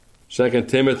2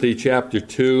 Timothy chapter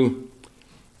 2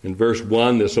 and verse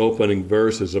 1, this opening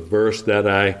verse is a verse that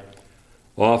I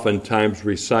oftentimes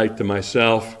recite to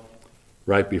myself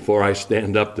right before I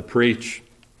stand up to preach,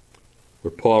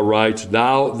 where Paul writes,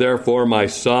 "Now, therefore, my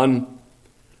son,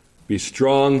 be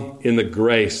strong in the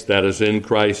grace that is in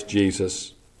Christ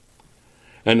Jesus.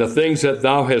 And the things that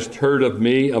thou hast heard of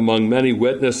me among many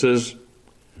witnesses,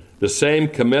 the same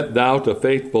commit thou to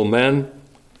faithful men,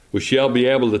 who shall be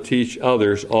able to teach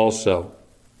others also.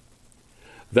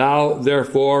 Thou,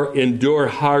 therefore, endure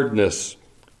hardness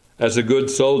as a good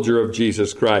soldier of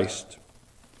Jesus Christ.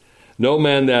 No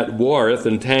man that warreth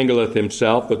entangleth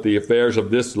himself with the affairs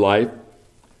of this life,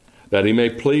 that he may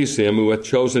please him who hath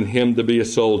chosen him to be a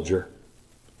soldier.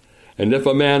 And if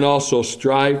a man also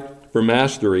strive for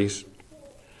masteries,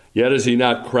 yet is he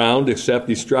not crowned, except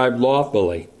he strive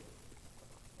lawfully.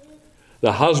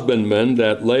 The husbandman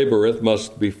that laboreth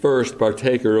must be first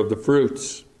partaker of the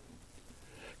fruits.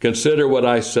 Consider what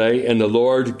I say, and the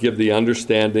Lord give thee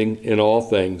understanding in all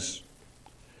things.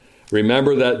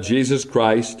 Remember that Jesus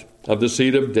Christ, of the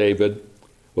seed of David,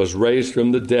 was raised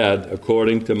from the dead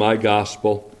according to my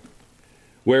gospel,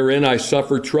 wherein I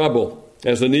suffer trouble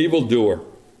as an evildoer,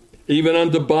 even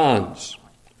unto bonds.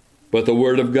 But the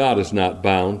word of God is not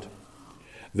bound.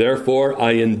 Therefore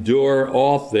I endure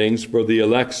all things for the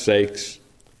elect's sakes,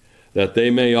 that they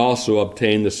may also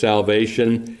obtain the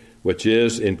salvation which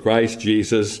is in Christ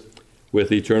Jesus with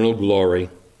eternal glory.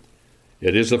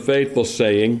 It is a faithful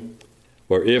saying,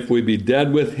 for if we be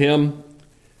dead with him,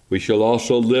 we shall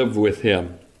also live with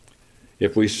him.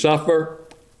 If we suffer,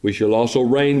 we shall also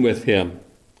reign with him.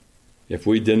 If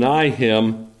we deny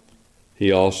him,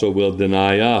 he also will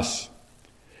deny us.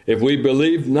 If we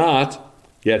believe not,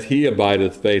 yet he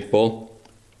abideth faithful,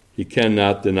 he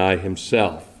cannot deny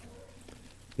himself.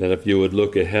 Then if you would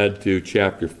look ahead to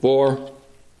chapter 4,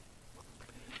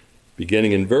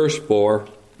 beginning in verse 4,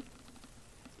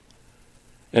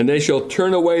 and they shall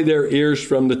turn away their ears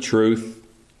from the truth,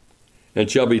 and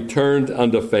shall be turned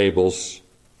unto fables.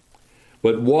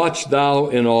 But watch thou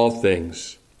in all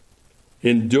things,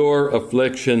 endure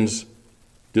afflictions,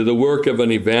 do the work of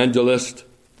an evangelist,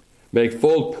 make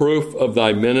full proof of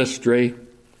thy ministry,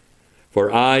 for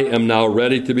I am now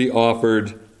ready to be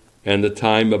offered, and the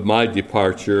time of my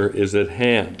departure is at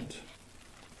hand.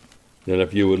 And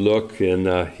if you would look in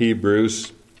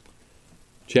Hebrews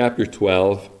chapter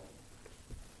 12,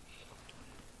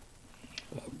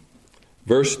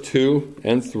 verse 2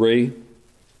 and 3,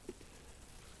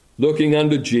 looking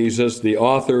unto Jesus, the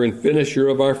author and finisher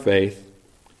of our faith,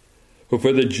 who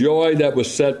for the joy that was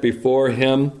set before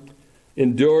him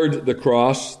endured the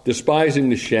cross, despising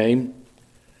the shame,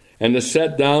 and is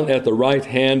set down at the right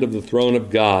hand of the throne of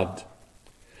God.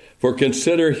 For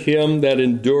consider him that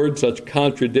endured such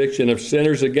contradiction of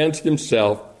sinners against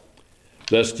himself,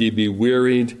 lest ye be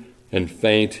wearied and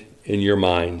faint in your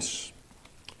minds.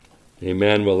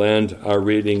 Amen. We'll end our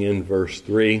reading in verse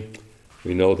 3.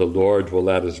 We know the Lord will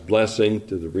add his blessing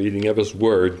to the reading of his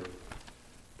word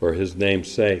for his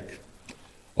name's sake.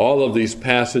 All of these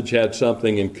passages had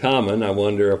something in common. I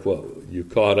wonder if you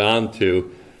caught on to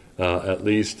at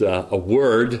least a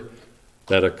word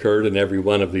that occurred in every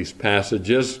one of these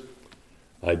passages.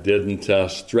 I didn't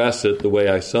stress it the way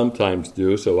I sometimes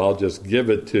do, so I'll just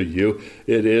give it to you.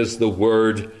 It is the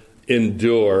word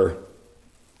endure.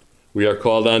 We are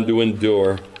called on to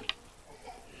endure.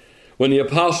 When the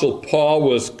Apostle Paul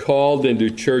was called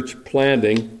into church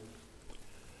planting,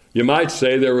 you might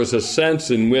say there was a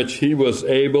sense in which he was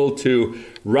able to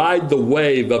ride the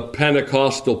wave of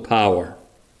Pentecostal power.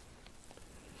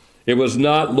 It was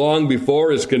not long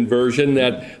before his conversion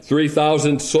that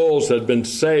 3,000 souls had been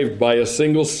saved by a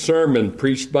single sermon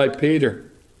preached by Peter.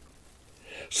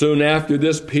 Soon after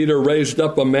this, Peter raised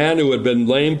up a man who had been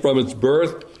lame from his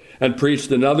birth and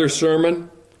preached another sermon.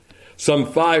 Some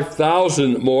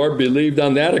 5,000 more believed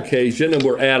on that occasion and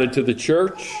were added to the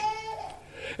church.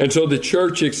 And so the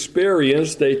church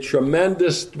experienced a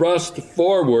tremendous thrust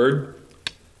forward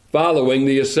following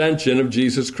the ascension of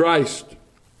Jesus Christ.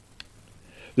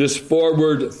 This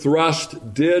forward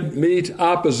thrust did meet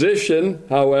opposition,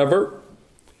 however,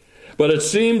 but it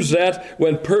seems that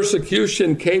when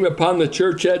persecution came upon the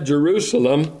church at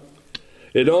Jerusalem,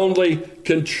 it only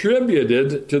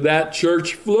contributed to that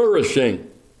church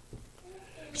flourishing.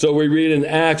 So we read in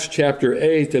Acts chapter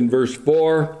 8 and verse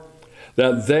 4,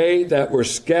 that they that were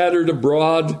scattered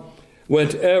abroad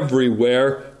went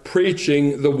everywhere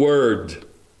preaching the word.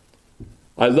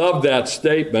 I love that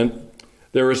statement.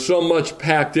 There is so much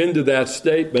packed into that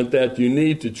statement that you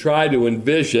need to try to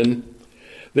envision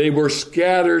They were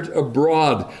scattered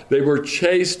abroad. They were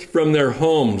chased from their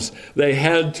homes. They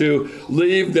had to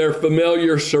leave their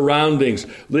familiar surroundings,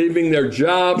 leaving their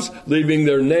jobs, leaving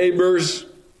their neighbors,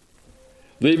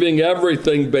 leaving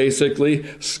everything basically,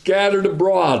 scattered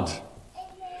abroad.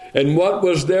 And what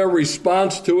was their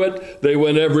response to it? They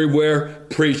went everywhere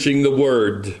preaching the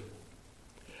word.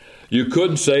 You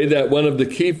could say that one of the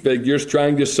key figures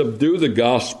trying to subdue the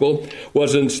gospel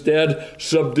was instead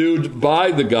subdued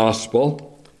by the gospel.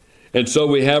 And so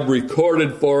we have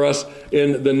recorded for us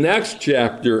in the next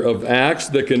chapter of Acts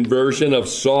the conversion of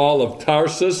Saul of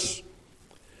Tarsus.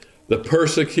 The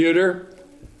persecutor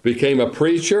became a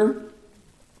preacher.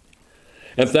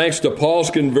 And thanks to Paul's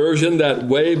conversion, that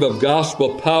wave of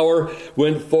gospel power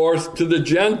went forth to the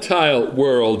Gentile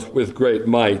world with great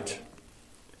might.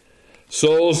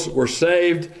 Souls were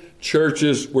saved,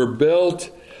 churches were built.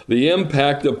 The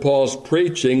impact of Paul's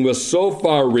preaching was so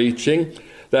far-reaching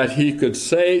that he could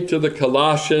say to the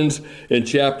Colossians in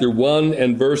chapter 1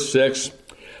 and verse 6,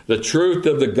 "The truth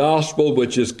of the gospel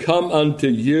which is come unto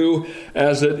you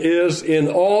as it is in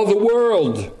all the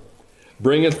world,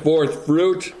 bringeth forth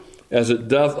fruit as it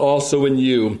doth also in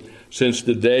you, since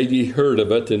the day ye heard of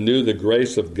it and knew the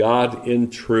grace of God in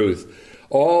truth."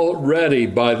 Already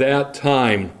by that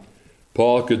time,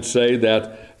 Paul could say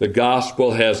that the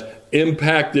gospel has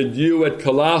impacted you at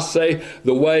Colossae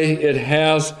the way it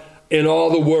has in all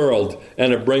the world,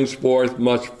 and it brings forth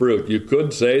much fruit. You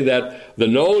could say that the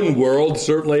known world,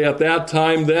 certainly at that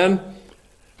time then,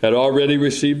 had already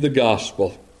received the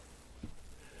gospel.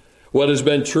 What has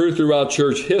been true throughout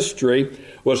church history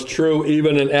was true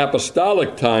even in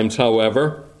apostolic times,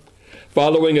 however.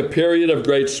 Following a period of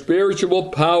great spiritual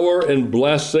power and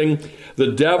blessing, the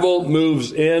devil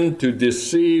moves in to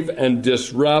deceive and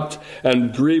disrupt,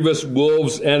 and grievous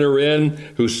wolves enter in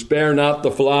who spare not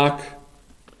the flock.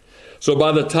 So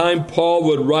by the time Paul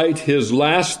would write his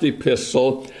last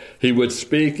epistle, he would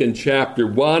speak in chapter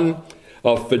 1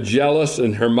 of Phygellus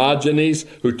and Hermogenes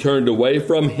who turned away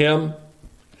from him.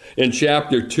 In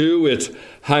chapter 2, it's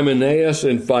Hymenaeus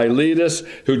and Philetus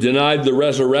who denied the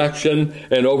resurrection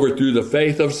and overthrew the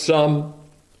faith of some.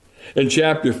 In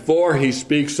chapter 4, he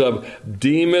speaks of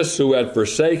Demas who had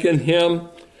forsaken him,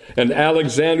 and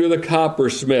Alexander the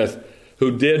coppersmith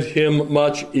who did him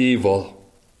much evil.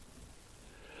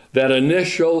 That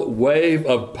initial wave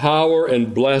of power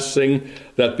and blessing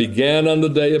that began on the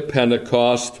day of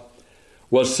Pentecost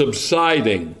was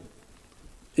subsiding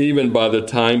even by the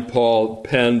time Paul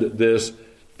penned this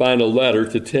final letter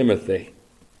to Timothy.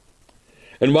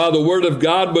 And while the Word of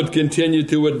God would continue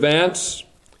to advance,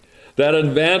 that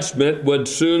advancement would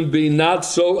soon be not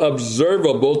so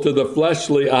observable to the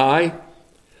fleshly eye,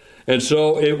 and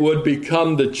so it would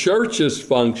become the church's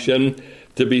function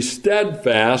to be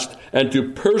steadfast and to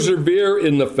persevere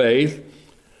in the faith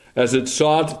as it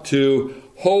sought to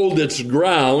hold its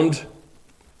ground,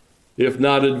 if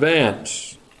not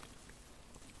advance.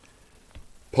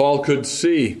 Paul could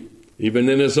see, even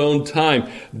in his own time,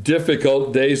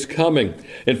 difficult days coming.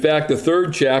 In fact, the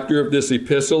 3rd chapter of this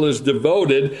epistle is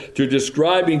devoted to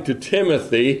describing to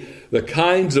Timothy the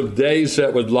kinds of days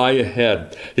that would lie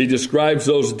ahead. He describes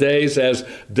those days as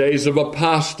days of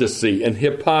apostasy and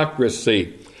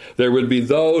hypocrisy. There would be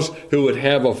those who would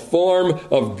have a form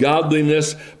of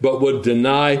godliness but would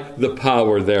deny the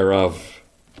power thereof.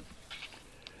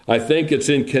 I think it's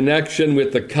in connection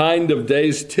with the kind of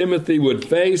days Timothy would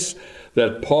face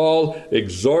that Paul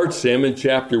exhorts him in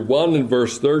chapter 1 and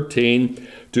verse 13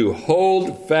 to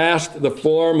hold fast the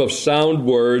form of sound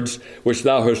words which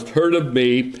thou hast heard of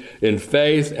me in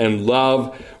faith and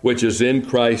love which is in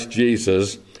Christ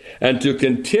Jesus, and to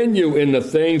continue in the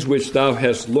things which thou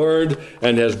hast learned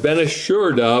and hast been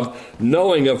assured of,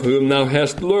 knowing of whom thou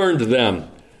hast learned them.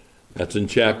 That's in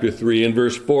chapter 3 and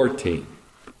verse 14.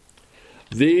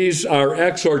 These are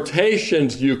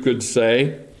exhortations, you could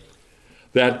say,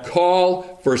 that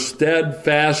call for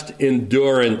steadfast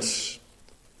endurance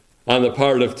on the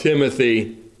part of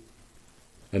Timothy,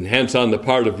 and hence on the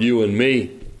part of you and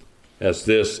me, as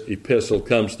this epistle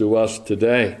comes to us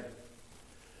today.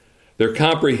 They're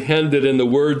comprehended in the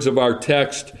words of our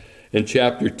text in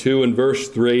chapter 2 and verse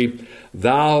 3,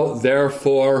 "Thou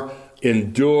therefore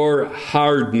endure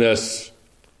hardness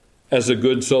as a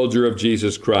good soldier of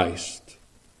Jesus Christ."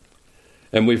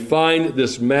 And we find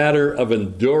this matter of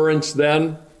endurance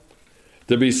then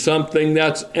to be something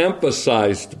that's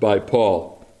emphasized by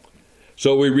Paul.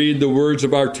 So we read the words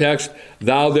of our text,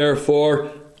 "Thou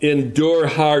therefore endure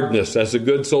hardness as a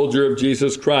good soldier of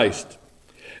Jesus Christ."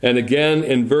 And again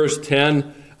in verse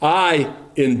 10, "I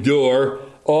endure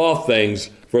all things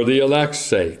for the elect's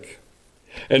sake."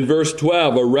 And verse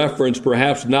 12, a reference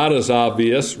perhaps not as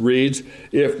obvious, reads,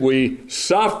 if we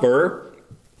suffer,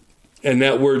 and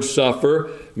that word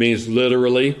suffer means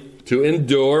literally to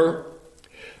endure,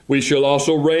 we shall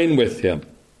also reign with him.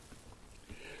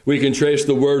 We can trace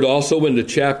the word also into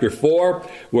chapter 4,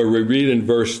 where we read in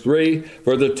verse 3,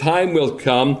 for the time will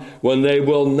come when they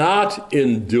will not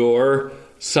endure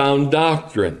sound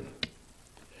doctrine.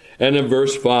 And in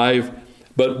verse 5,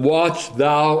 but watch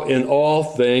thou in all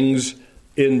things,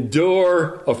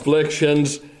 endure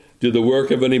afflictions, do the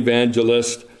work of an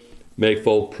evangelist, make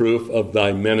full proof of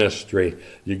thy ministry.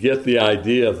 You get the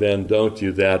idea then, don't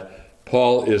you, that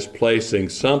Paul is placing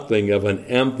something of an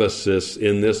emphasis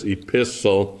in this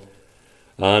epistle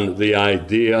on the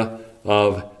idea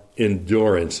of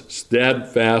endurance,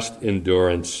 steadfast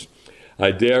endurance.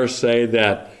 I dare say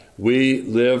that we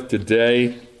live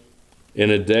today in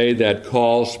a day that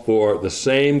calls for the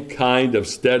same kind of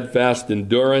steadfast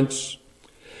endurance.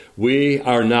 We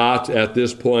are not, at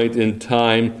this point in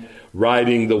time,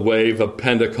 riding the wave of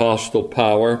Pentecostal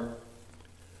power.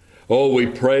 Oh, we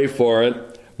pray for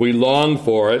it, we long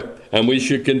for it, and we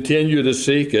should continue to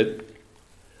seek it.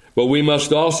 But we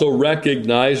must also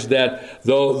recognize that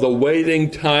though the waiting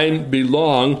time be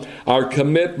long, our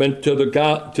commitment to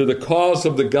the cause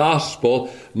of the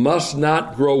gospel must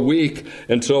not grow weak.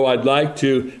 And so I'd like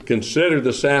to consider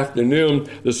this afternoon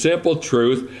the simple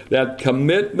truth that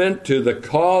commitment to the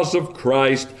cause of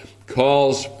Christ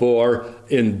calls for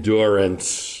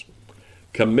endurance.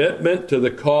 Commitment to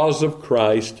the cause of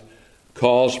Christ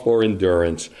calls for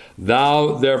endurance.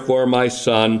 Thou, therefore, my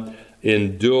son,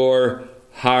 endure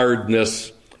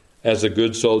hardness as a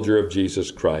good soldier of Jesus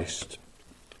Christ.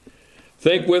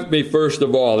 Think with me, first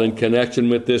of all, in connection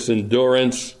with this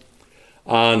endurance,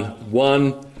 on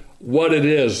what it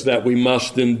is that we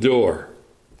must endure.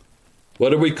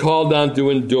 What are we called on to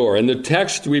endure? And the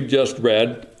text we've just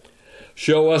read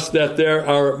show us that there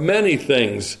are many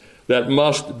things that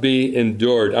must be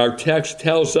endured. Our text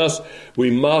tells us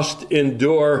we must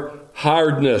endure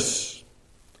hardness.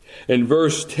 In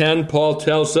verse 10, Paul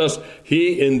tells us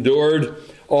he endured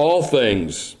all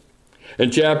things.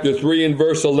 In chapter 3 and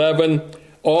verse 11,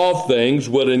 all things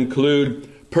would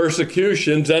include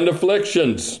persecutions and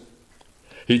afflictions.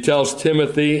 He tells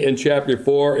Timothy in chapter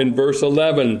 4 and verse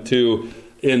 11 to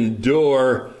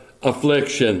endure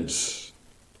afflictions.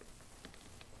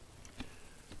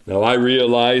 Now, I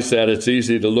realize that it's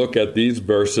easy to look at these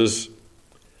verses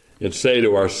and say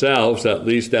to ourselves, at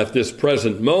least at this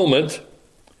present moment,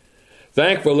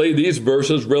 thankfully, these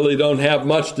verses really don't have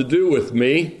much to do with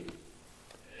me.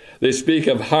 They speak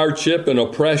of hardship and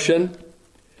oppression.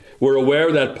 We're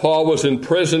aware that Paul was in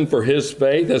prison for his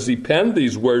faith as he penned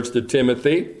these words to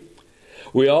Timothy.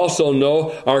 We also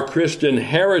know our Christian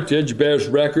heritage bears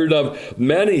record of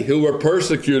many who were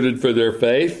persecuted for their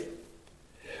faith.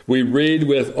 We read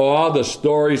with awe the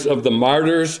stories of the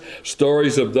martyrs,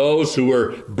 stories of those who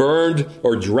were burned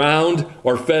or drowned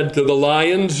or fed to the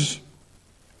lions.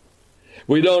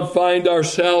 We don't find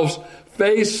ourselves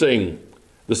facing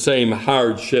the same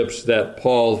hardships that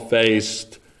Paul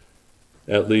faced,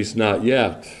 at least not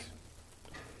yet.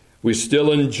 We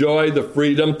still enjoy the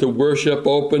freedom to worship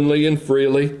openly and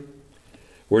freely.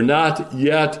 We're not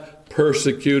yet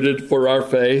persecuted for our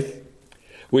faith.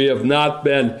 We have not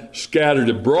been scattered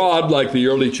abroad like the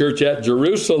early church at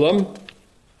Jerusalem.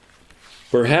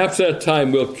 Perhaps that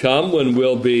time will come when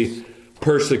we'll be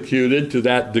persecuted to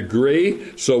that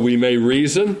degree, so we may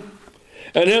reason.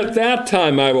 And at that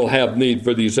time I will have need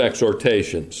for these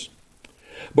exhortations.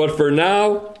 But for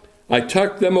now, I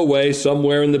tuck them away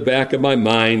somewhere in the back of my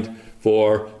mind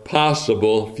for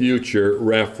possible future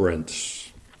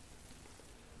reference.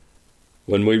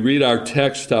 When we read our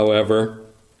text, however,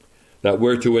 that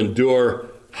we're to endure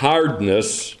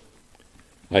hardness,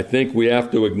 I think we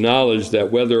have to acknowledge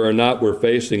that whether or not we're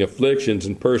facing afflictions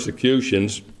and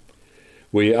persecutions,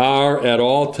 we are at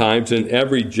all times in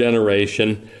every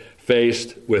generation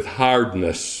faced with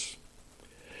hardness.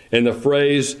 And the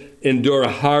phrase endure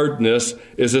hardness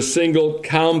is a single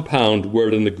compound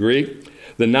word in the Greek.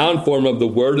 The noun form of the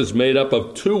word is made up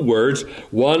of two words,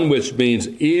 one which means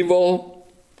evil,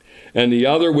 and the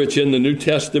other which in the New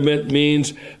Testament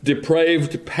means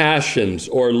depraved passions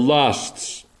or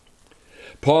lusts.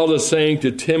 Paul is saying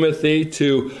to Timothy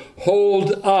to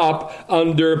hold up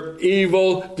under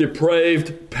evil,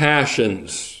 depraved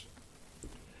passions.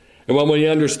 And when we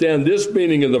understand this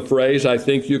meaning of the phrase, I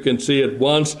think you can see at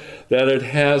once that it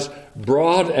has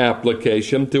broad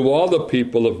application to all the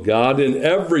people of God in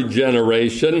every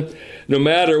generation, no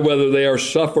matter whether they are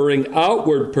suffering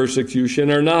outward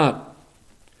persecution or not.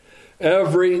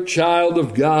 Every child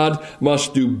of God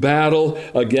must do battle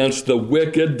against the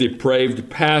wicked, depraved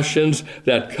passions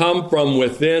that come from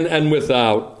within and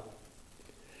without.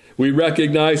 We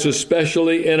recognize,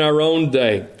 especially in our own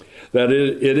day, that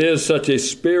it is such a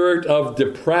spirit of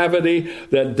depravity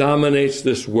that dominates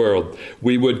this world.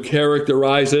 We would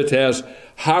characterize it as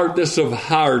hardness of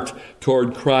heart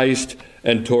toward Christ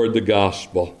and toward the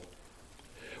gospel.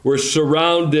 We're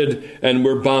surrounded and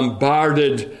we're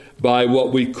bombarded by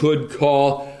what we could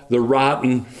call the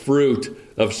rotten fruit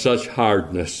of such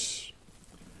hardness.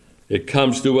 It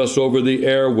comes to us over the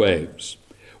airwaves.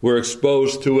 We're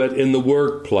exposed to it in the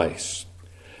workplace.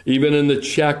 Even in the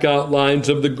checkout lines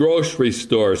of the grocery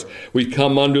stores, we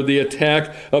come under the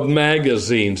attack of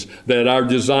magazines that are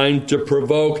designed to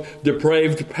provoke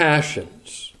depraved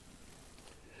passions.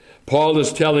 Paul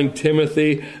is telling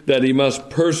Timothy that he must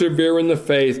persevere in the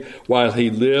faith while he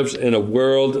lives in a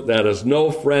world that is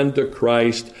no friend to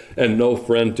Christ and no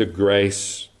friend to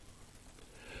grace.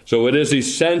 So it is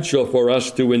essential for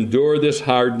us to endure this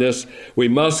hardness. We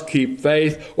must keep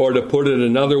faith, or to put it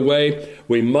another way,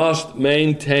 we must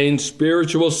maintain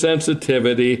spiritual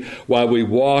sensitivity while we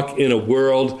walk in a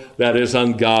world that is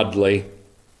ungodly.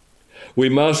 We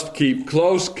must keep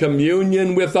close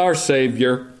communion with our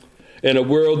Savior in a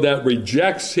world that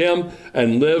rejects him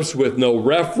and lives with no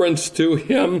reference to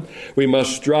him. We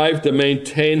must strive to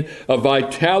maintain a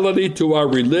vitality to our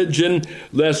religion,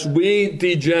 lest we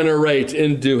degenerate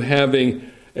into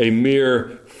having a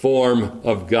mere form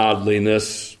of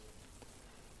godliness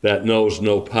that knows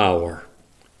no power.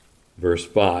 Verse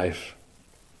 5.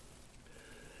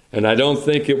 And I don't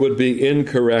think it would be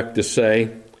incorrect to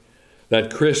say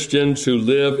that Christians who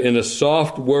live in a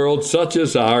soft world such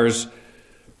as ours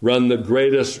run the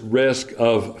greatest risk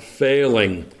of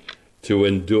failing to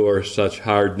endure such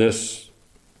hardness.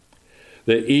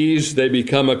 The ease they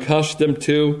become accustomed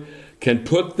to can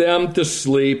put them to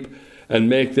sleep and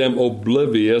make them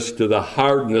oblivious to the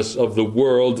hardness of the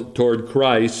world toward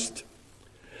Christ.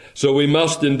 So we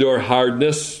must endure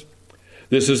hardness.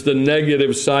 This is the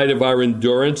negative side of our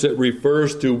endurance. It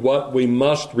refers to what we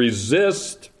must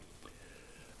resist.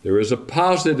 There is a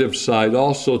positive side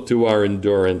also to our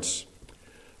endurance.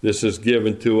 This is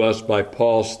given to us by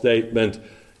Paul's statement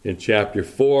in chapter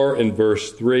 4 and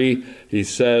verse 3. He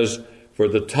says, "For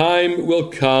the time will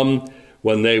come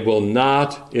when they will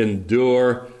not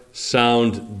endure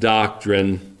sound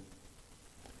doctrine."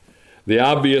 The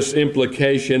obvious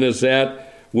implication is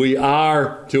that we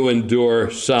are to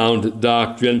endure sound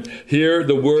doctrine. Here,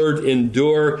 the word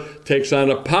endure takes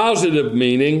on a positive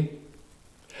meaning,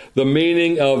 the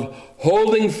meaning of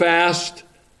holding fast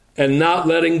and not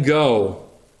letting go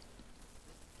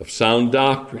of sound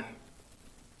doctrine.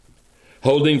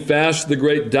 Holding fast the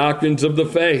great doctrines of the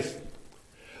faith,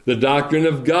 the doctrine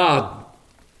of God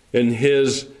in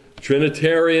his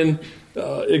Trinitarian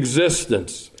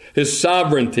existence, his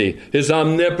sovereignty, his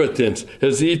omnipotence,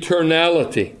 his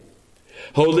eternality.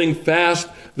 Holding fast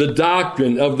the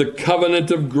doctrine of the covenant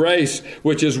of grace,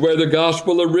 which is where the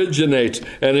gospel originates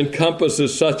and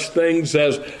encompasses such things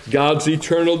as God's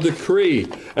eternal decree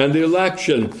and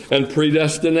election and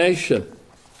predestination.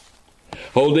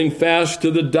 Holding fast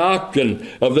to the doctrine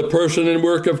of the person and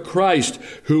work of Christ,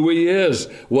 who he is,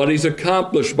 what he's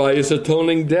accomplished by his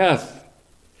atoning death.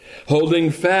 Holding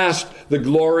fast the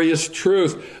glorious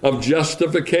truth of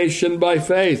justification by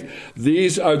faith.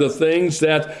 These are the things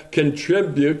that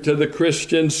contribute to the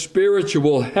Christian's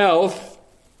spiritual health.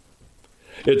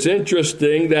 It's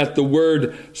interesting that the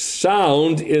word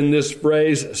sound in this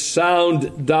phrase,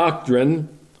 sound doctrine,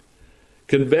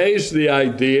 conveys the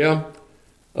idea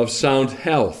of sound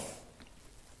health.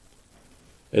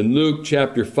 In Luke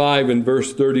chapter 5 and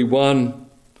verse 31,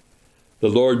 the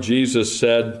Lord Jesus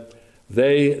said,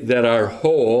 "They that are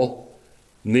whole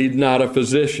need not a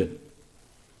physician."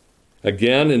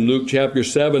 Again, in Luke chapter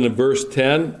 7 and verse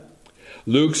 10,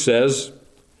 Luke says,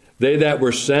 "They that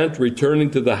were sent,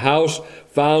 returning to the house,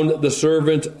 found the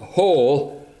servant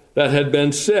whole that had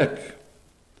been sick."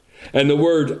 And the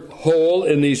word whole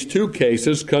in these two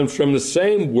cases comes from the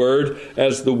same word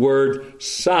as the word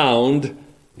sound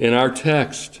in our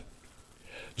text.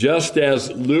 Just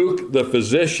as Luke, the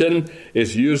physician,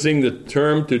 is using the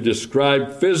term to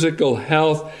describe physical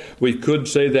health, we could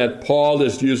say that Paul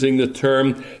is using the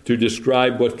term to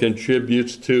describe what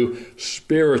contributes to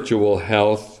spiritual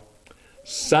health,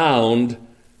 sound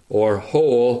or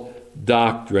whole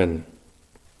doctrine.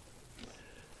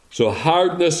 So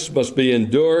hardness must be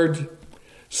endured.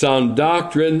 Sound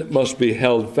doctrine must be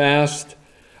held fast.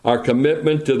 Our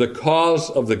commitment to the cause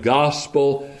of the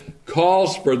gospel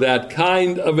calls for that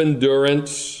kind of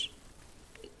endurance.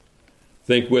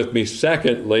 think with me,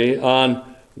 secondly,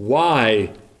 on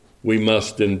why we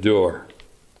must endure.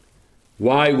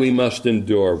 Why we must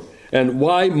endure. And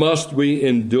why must we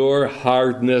endure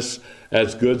hardness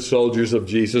as good soldiers of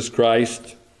Jesus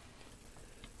Christ?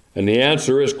 And the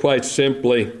answer is quite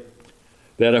simply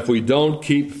that if we don't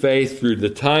keep faith through the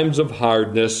times of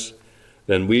hardness,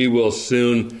 then we will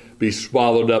soon be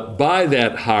swallowed up by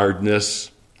that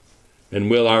hardness and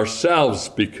will ourselves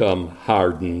become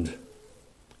hardened.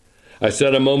 I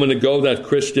said a moment ago that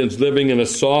Christians living in a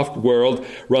soft world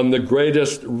run the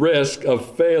greatest risk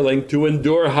of failing to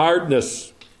endure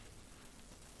hardness.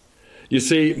 You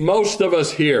see, most of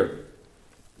us here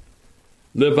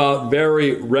live out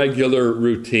very regular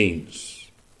routines.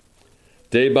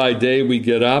 Day by day we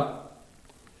get up,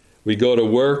 we go to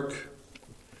work,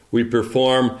 we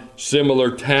perform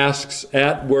similar tasks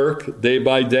at work day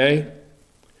by day.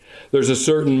 There's a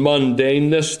certain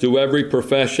mundaneness to every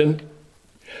profession.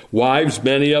 Wives,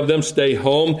 many of them, stay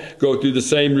home, go through the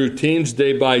same routines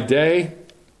day by day.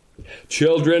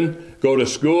 Children go to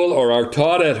school or are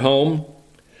taught at home.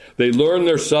 They learn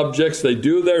their subjects, they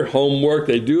do their homework,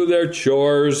 they do their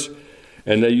chores,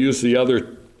 and they use the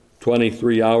other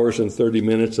 23 hours and 30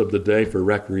 minutes of the day for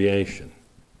recreation.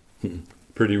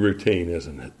 Pretty routine,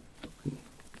 isn't it?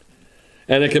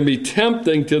 And it can be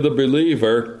tempting to the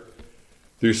believer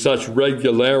through such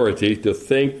regularity to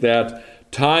think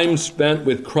that time spent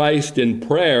with Christ in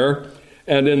prayer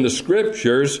and in the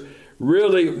Scriptures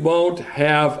really won't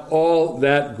have all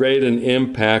that great an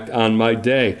impact on my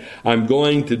day. I'm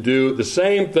going to do the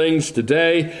same things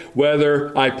today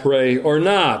whether I pray or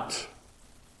not,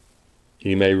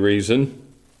 he may reason.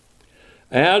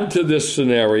 Add to this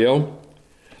scenario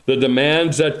the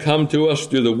demands that come to us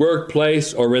through the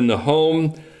workplace or in the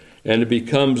home, and it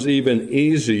becomes even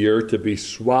easier to be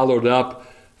swallowed up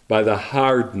by the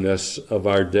hardness of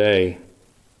our day.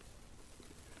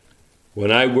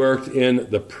 When I worked in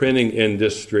the printing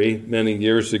industry many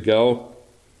years ago,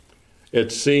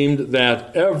 it seemed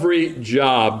that every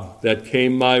job that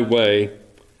came my way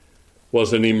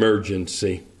was an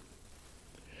emergency.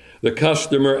 The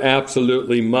customer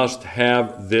absolutely must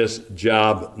have this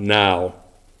job now.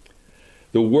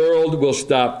 The world will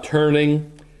stop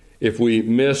turning if we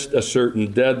missed a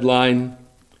certain deadline.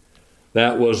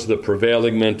 That was the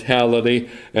prevailing mentality,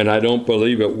 and I don't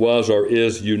believe it was or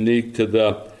is unique to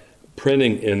the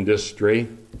printing industry.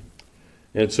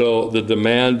 And so the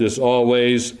demand is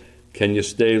always, can you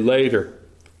stay later?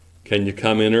 Can you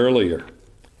come in earlier?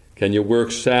 Can you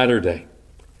work Saturday?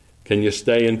 Can you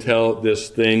stay until this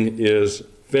thing is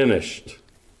finished?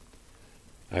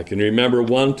 I can remember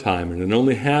one time, and it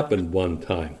only happened one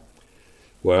time,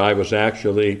 where I was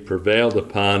actually prevailed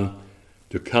upon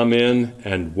to come in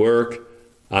and work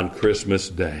on Christmas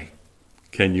Day.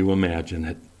 Can you imagine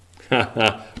it?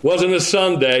 Wasn't a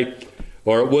Sunday,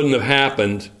 or it wouldn't have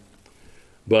happened,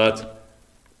 but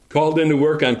called in to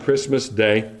work on Christmas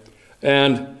Day,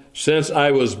 and since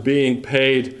I was being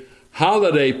paid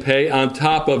holiday pay on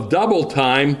top of double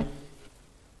time,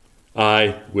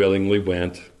 I willingly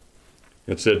went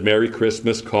and said, Merry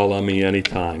Christmas, call on me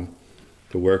anytime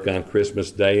to work on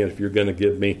Christmas Day, and if you're going to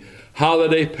give me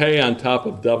holiday pay on top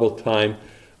of double time,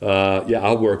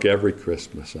 I'll work every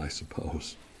Christmas, I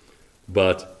suppose.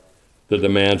 But the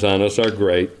demands on us are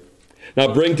great.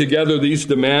 Now bring together these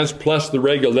demands plus the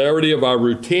regularity of our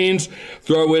routines.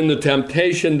 Throw in the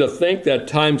temptation to think that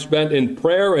time spent in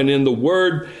prayer and in the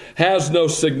Word has no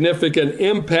significant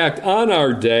impact on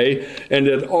our day, and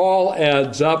it all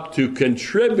adds up to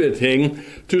contributing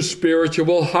to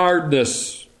spiritual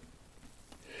hardness.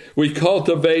 We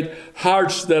cultivate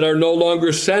hearts that are no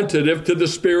longer sensitive to the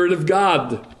Spirit of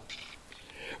God.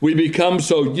 We become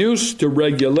so used to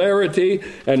regularity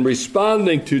and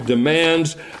responding to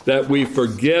demands that we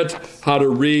forget how to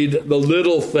read the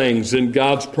little things in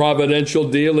God's providential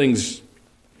dealings.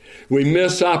 We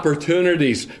miss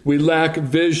opportunities. We lack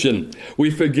vision.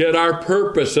 We forget our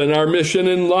purpose and our mission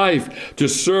in life to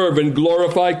serve and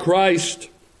glorify Christ.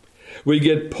 We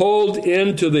get pulled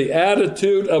into the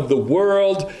attitude of the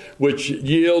world, which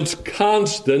yields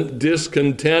constant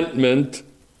discontentment.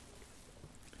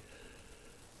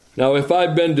 Now, if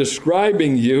I've been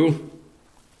describing you,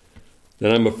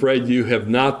 then I'm afraid you have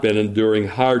not been enduring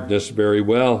hardness very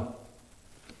well.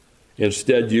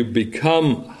 Instead, you've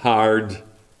become hard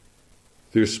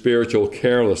through spiritual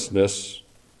carelessness.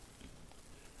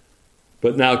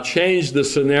 But now change the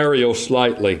scenario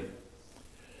slightly.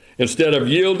 Instead of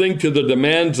yielding to the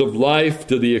demands of life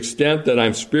to the extent that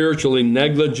I'm spiritually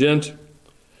negligent,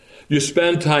 you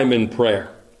spend time in prayer.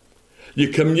 You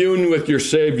commune with your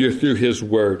Savior through His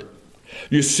Word.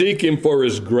 You seek Him for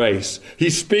His grace. He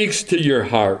speaks to your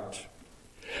heart.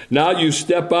 Now you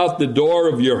step out the door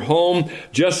of your home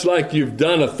just like you've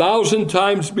done 1,000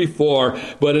 times before,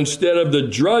 but instead of the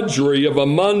drudgery of a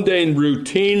mundane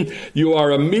routine, you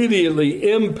are immediately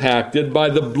impacted by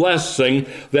the blessing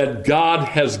that God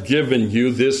has given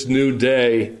you this new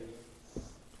day.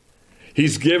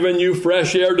 He's given you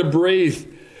fresh air to breathe.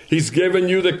 He's given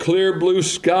you the clear blue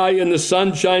sky and the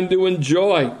sunshine to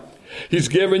enjoy. He's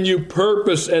given you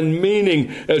purpose and meaning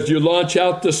as you launch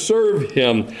out to serve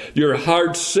Him. Your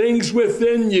heart sings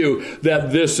within you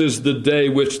that this is the day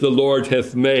which the Lord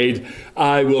hath made.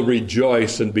 I will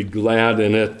rejoice and be glad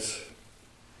in it.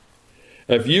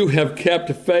 If you have kept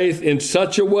faith in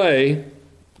such a way,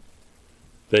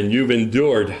 then you've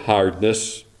endured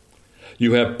hardness.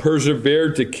 You have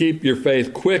persevered to keep your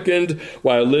faith quickened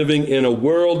while living in a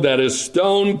world that is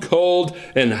stone cold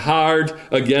and hard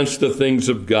against the things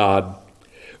of God.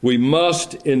 We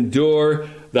must endure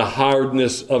the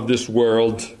hardness of this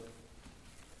world.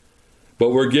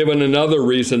 But we're given another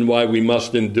reason why we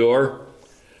must endure.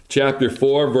 Chapter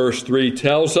 4, verse 3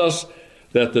 tells us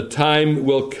that the time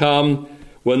will come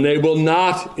when they will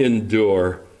not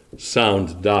endure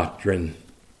sound doctrine.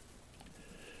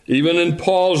 Even in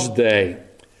Paul's day,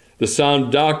 the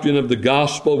sound doctrine of the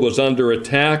gospel was under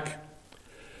attack.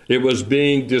 It was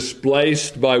being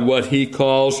displaced by what he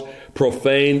calls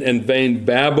profane and vain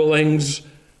babblings,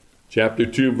 chapter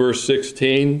 2, verse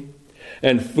 16,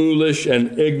 and foolish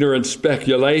and ignorant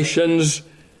speculations,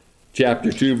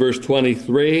 chapter 2, verse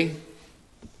 23.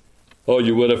 Oh,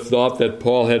 you would have thought that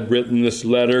Paul had written this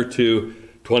letter to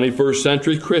 21st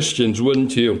century Christians,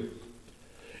 wouldn't you?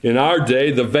 In our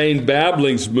day, the vain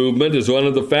babblings movement is one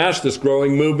of the fastest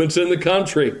growing movements in the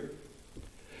country.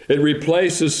 It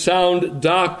replaces sound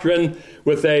doctrine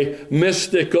with a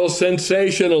mystical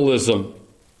sensationalism.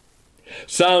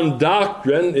 Sound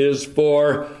doctrine is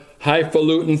for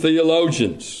highfalutin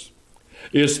theologians.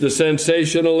 It's the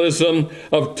sensationalism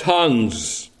of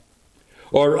tongues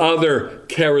or other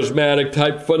charismatic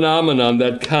type phenomenon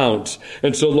that counts.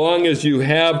 And so long as you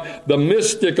have the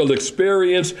mystical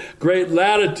experience, great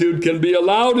latitude can be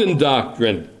allowed in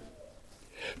doctrine.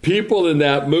 People in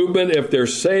that movement, if they're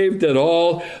saved at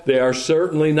all, they are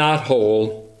certainly not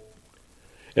whole.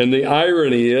 And the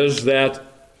irony is that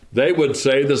they would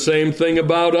say the same thing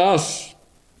about us.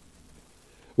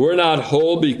 We're not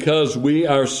whole because we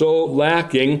are so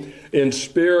lacking in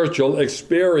spiritual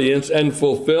experience and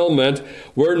fulfillment.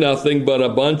 We're nothing but a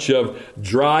bunch of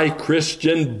dry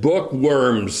Christian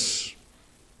bookworms.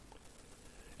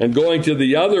 And going to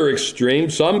the other extreme,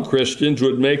 some Christians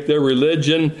would make their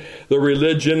religion the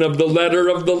religion of the letter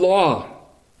of the law.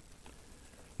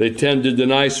 They tend to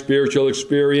deny spiritual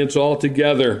experience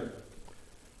altogether,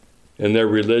 and their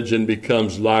religion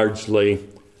becomes largely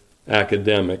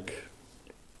academic.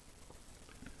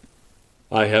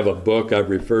 I have a book, I've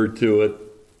referred to it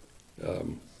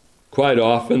quite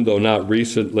often, though not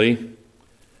recently.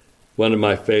 One of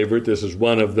my favorite. This is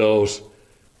one of those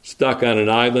stuck on an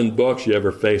island books. You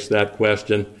ever face that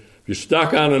question? If you're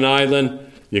stuck on an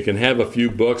island, you can have a few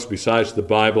books besides the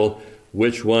Bible.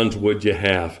 Which ones would you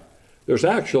have? There's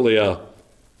actually a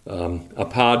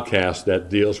podcast that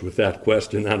deals with that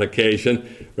question on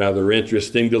occasion. Rather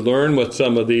interesting to learn what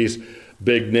some of these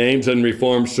big names in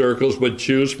Reformed circles would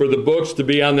choose for the books to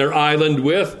be on their island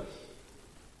with.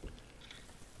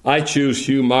 I choose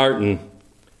Hugh Martin,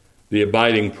 The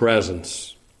Abiding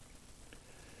Presence.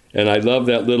 And I love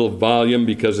that little volume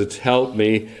because it's helped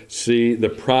me see the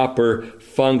proper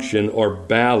function or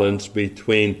balance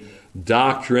between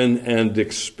doctrine and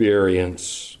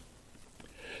experience.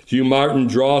 Hugh Martin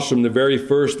draws from the very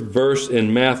first verse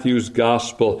in Matthew's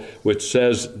Gospel, which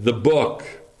says, the book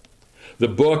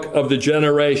of the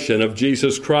generation of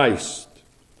Jesus Christ.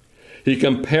 He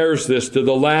compares this to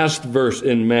the last verse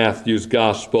in Matthew's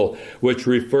Gospel, which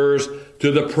refers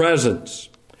to the presence,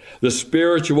 the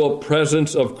spiritual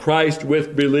presence of Christ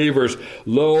with believers.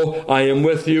 Lo, I am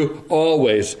with you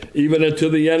always, even unto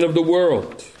the end of the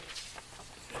world.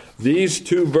 These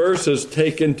two verses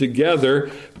taken together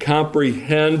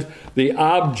comprehend the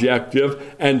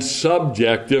objective and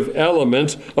subjective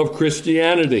elements of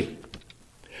Christianity.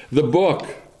 The book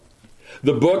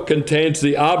contains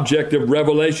the objective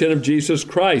revelation of Jesus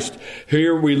Christ.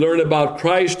 Here we learn about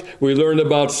Christ, we learn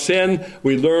about sin,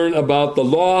 we learn about the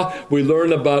law, we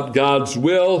learn about God's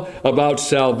will, about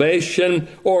salvation,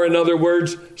 or in other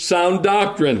words, sound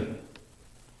doctrine.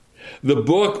 The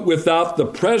book without the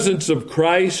presence of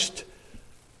Christ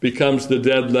becomes the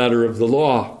dead letter of the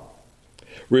law.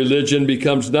 Religion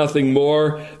becomes nothing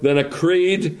more than a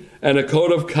creed and a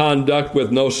code of conduct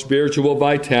with no spiritual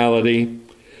vitality.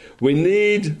 We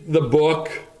need the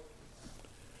book,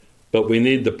 but we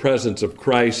need the presence of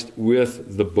Christ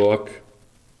with the book.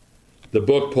 The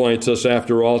book points us,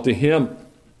 after all, to him.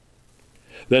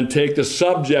 Then take the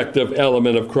subjective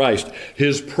element of Christ,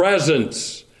 his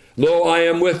presence. Lo, I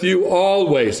am with you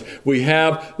always. We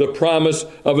have the promise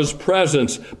of his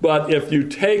presence. But if you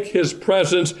take his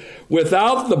presence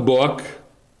without the book,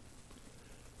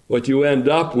 what you end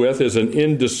up with is an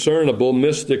indiscernible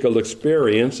mystical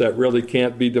experience that really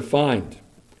can't be defined.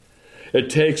 It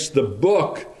takes the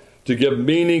book to give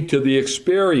meaning to the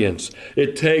experience.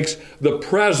 It takes the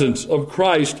presence of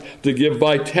Christ to give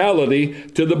vitality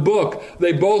to the book.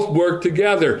 They both work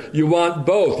together. You want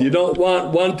both. You don't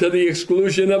want one to the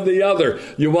exclusion of the other.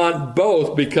 You want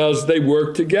both because they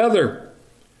work together.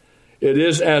 It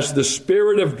is as the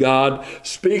Spirit of God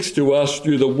speaks to us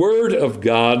through the Word of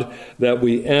God that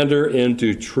we enter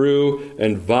into true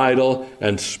and vital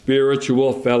and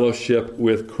spiritual fellowship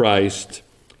with Christ.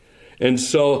 And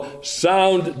so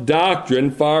sound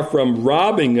doctrine, far from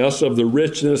robbing us of the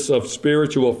richness of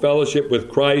spiritual fellowship with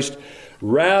Christ,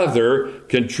 rather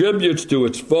contributes to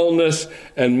its fullness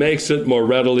and makes it more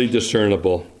readily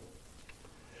discernible.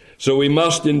 So we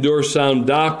must endure sound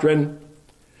doctrine,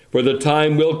 for the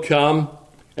time will come,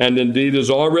 and indeed is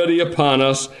already upon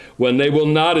us, when they will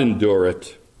not endure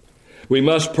it. We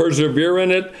must persevere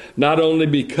in it, not only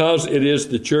because it is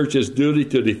the church's duty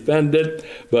to defend it,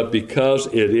 but because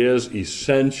it is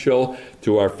essential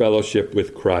to our fellowship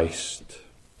with Christ.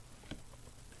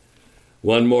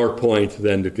 One more point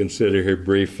then to consider here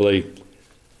briefly,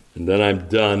 and then I'm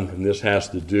done, and this has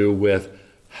to do with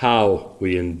how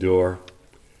we endure.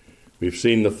 We've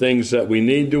seen the things that we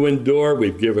need to endure.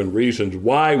 We've given reasons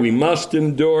why we must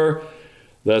endure.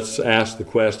 Let's ask the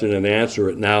question and answer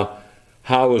it now.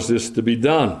 How is this to be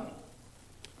done?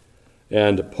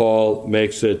 And Paul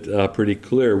makes it pretty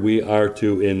clear. We are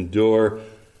to endure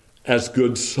as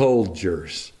good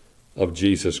soldiers of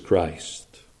Jesus Christ.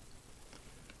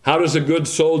 How does a good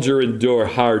soldier endure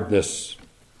hardness?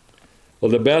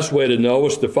 Well, the best way to know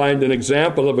is to find an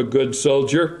example of a good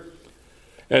soldier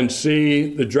and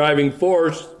see the driving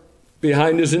force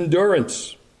behind his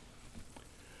endurance.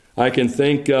 I can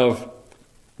think of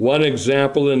one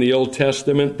example in the Old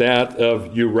Testament, that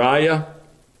of Uriah,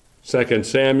 2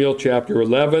 Samuel chapter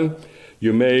 11.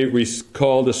 You may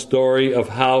recall the story of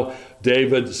how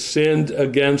David sinned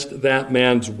against that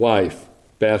man's wife,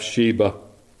 Bathsheba.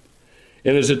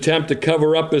 In his attempt to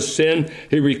cover up his sin,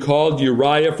 he recalled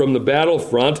Uriah from the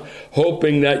battlefront,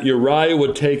 hoping that Uriah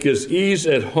would take his ease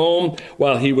at home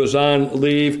while he was on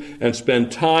leave and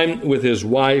spend time with his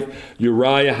wife.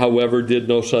 Uriah, however, did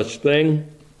no such thing.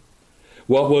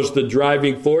 What was the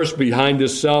driving force behind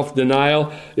his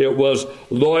self-denial? It was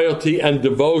loyalty and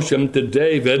devotion to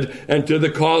David and to the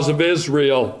cause of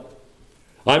Israel.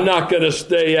 I'm not going to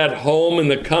stay at home in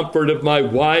the comfort of my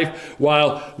wife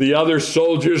while the other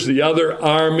soldiers, the other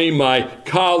army, my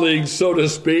colleagues, so to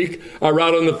speak, are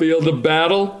out on the field of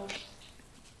battle.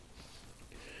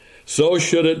 So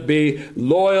should it be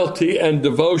loyalty and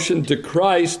devotion to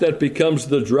Christ that becomes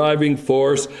the driving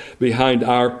force behind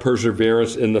our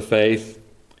perseverance in the faith.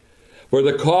 For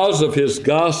the cause of his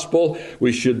gospel,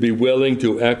 we should be willing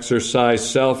to exercise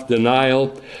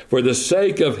self-denial. For the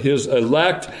sake of his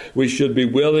elect, we should be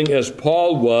willing, as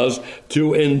Paul was,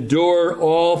 to endure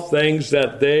all things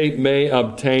that they may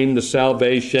obtain the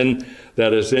salvation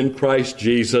that is in Christ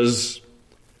Jesus.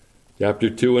 Chapter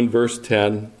 2 and verse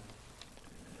 10.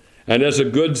 And as a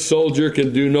good soldier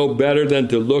can do no better than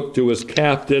to look to his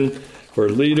captain for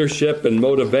leadership and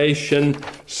motivation,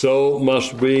 so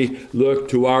must we look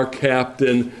to our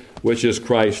captain, which is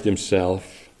Christ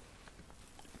himself.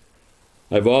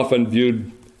 I've often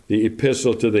viewed the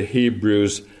epistle to the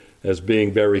Hebrews as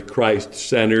being very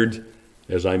Christ-centered,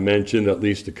 as I mentioned at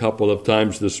least a couple of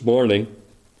times this morning.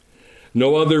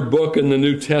 No other book in the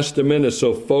New Testament is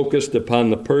so focused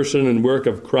upon the person and work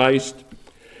of Christ,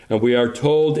 and we are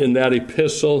told in that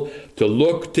epistle to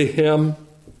look to him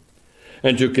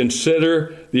and to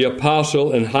consider the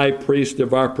apostle and high priest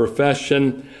of our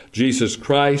profession, Jesus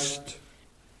Christ.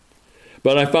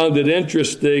 But I found it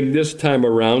interesting this time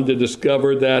around to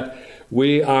discover that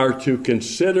we are to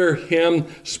consider him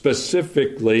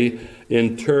specifically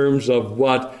in terms of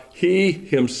what he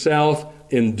himself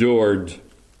endured.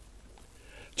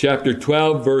 Chapter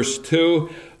 12, verse 2,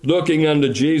 looking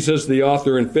unto Jesus, the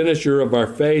author and finisher of our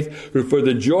faith, who for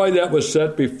the joy that was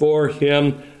set before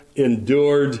him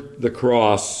endured the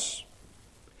cross.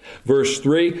 Verse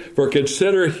 3, for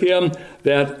consider him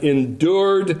that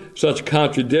endured such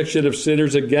contradiction of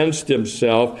sinners against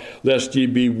himself, lest ye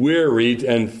be wearied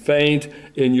and faint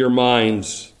in your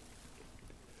minds.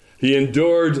 He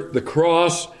endured the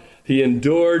cross He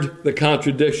endured the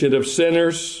contradiction of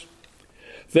sinners.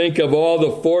 Think of all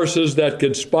the forces that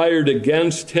conspired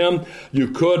against him. You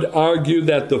could argue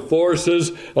that the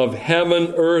forces of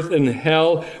heaven, earth, and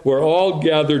hell were all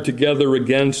gathered together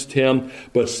against him,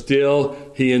 but still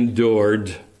he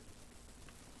endured.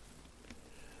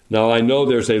 Now, I know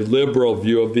there's a liberal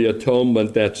view of the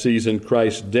atonement that sees in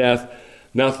Christ's death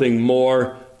nothing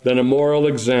more than a moral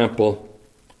example,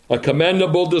 a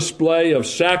commendable display of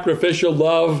sacrificial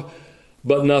love,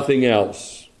 but nothing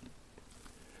else.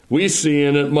 We see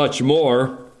in it much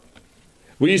more.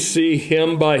 We see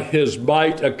him by his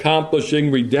might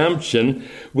accomplishing redemption.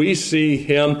 We see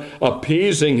him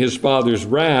appeasing his Father's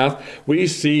wrath. We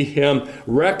see him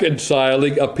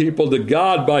reconciling a people to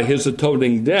God by his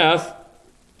atoning death.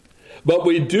 But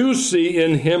we do see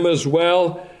in him as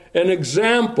well an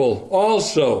example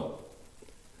also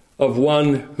of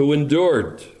one who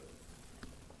endured.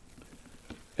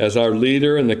 As our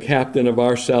leader and the captain of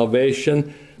our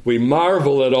salvation, we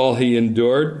marvel at all he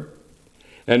endured,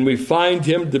 and we find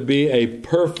him to be a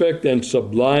perfect and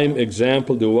sublime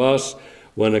example to us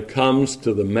when it comes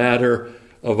to the matter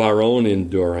of our own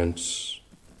endurance.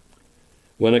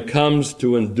 When it comes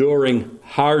to enduring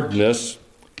hardness,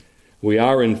 we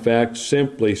are in fact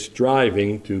simply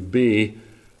striving to be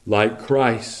like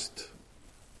Christ.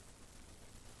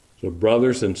 So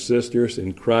brothers and sisters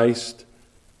in Christ,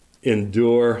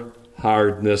 endure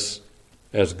hardness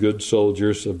as good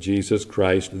soldiers of Jesus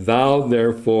Christ. Thou,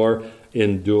 therefore,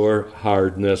 endure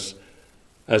hardness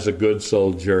as a good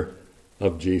soldier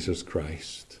of Jesus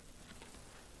Christ.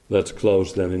 Let's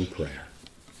close then in prayer.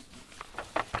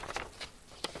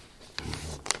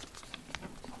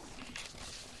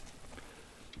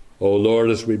 O Lord,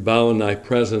 as we bow in thy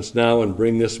presence now and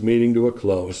bring this meeting to a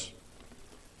close,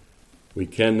 we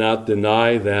cannot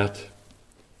deny that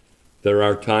there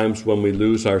are times when we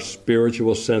lose our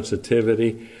spiritual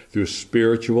sensitivity through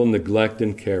spiritual neglect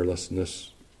and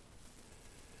carelessness.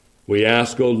 We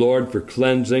ask, O Lord, for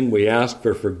cleansing, we ask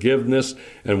for forgiveness,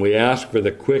 and we ask for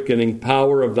the quickening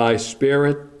power of thy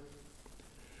Spirit.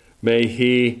 May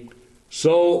he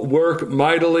so work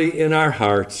mightily in our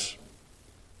hearts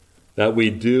that we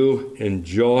do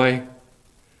enjoy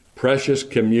precious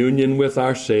communion with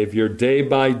our Savior day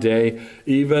by day,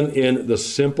 even in the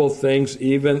simple things,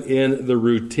 even in the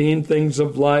routine things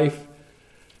of life.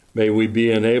 May we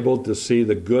be enabled to see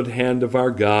the good hand of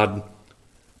our God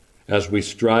as we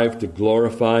strive to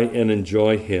glorify and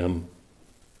enjoy him.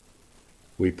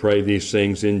 We pray these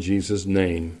things in Jesus'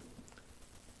 name.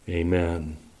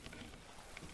 Amen.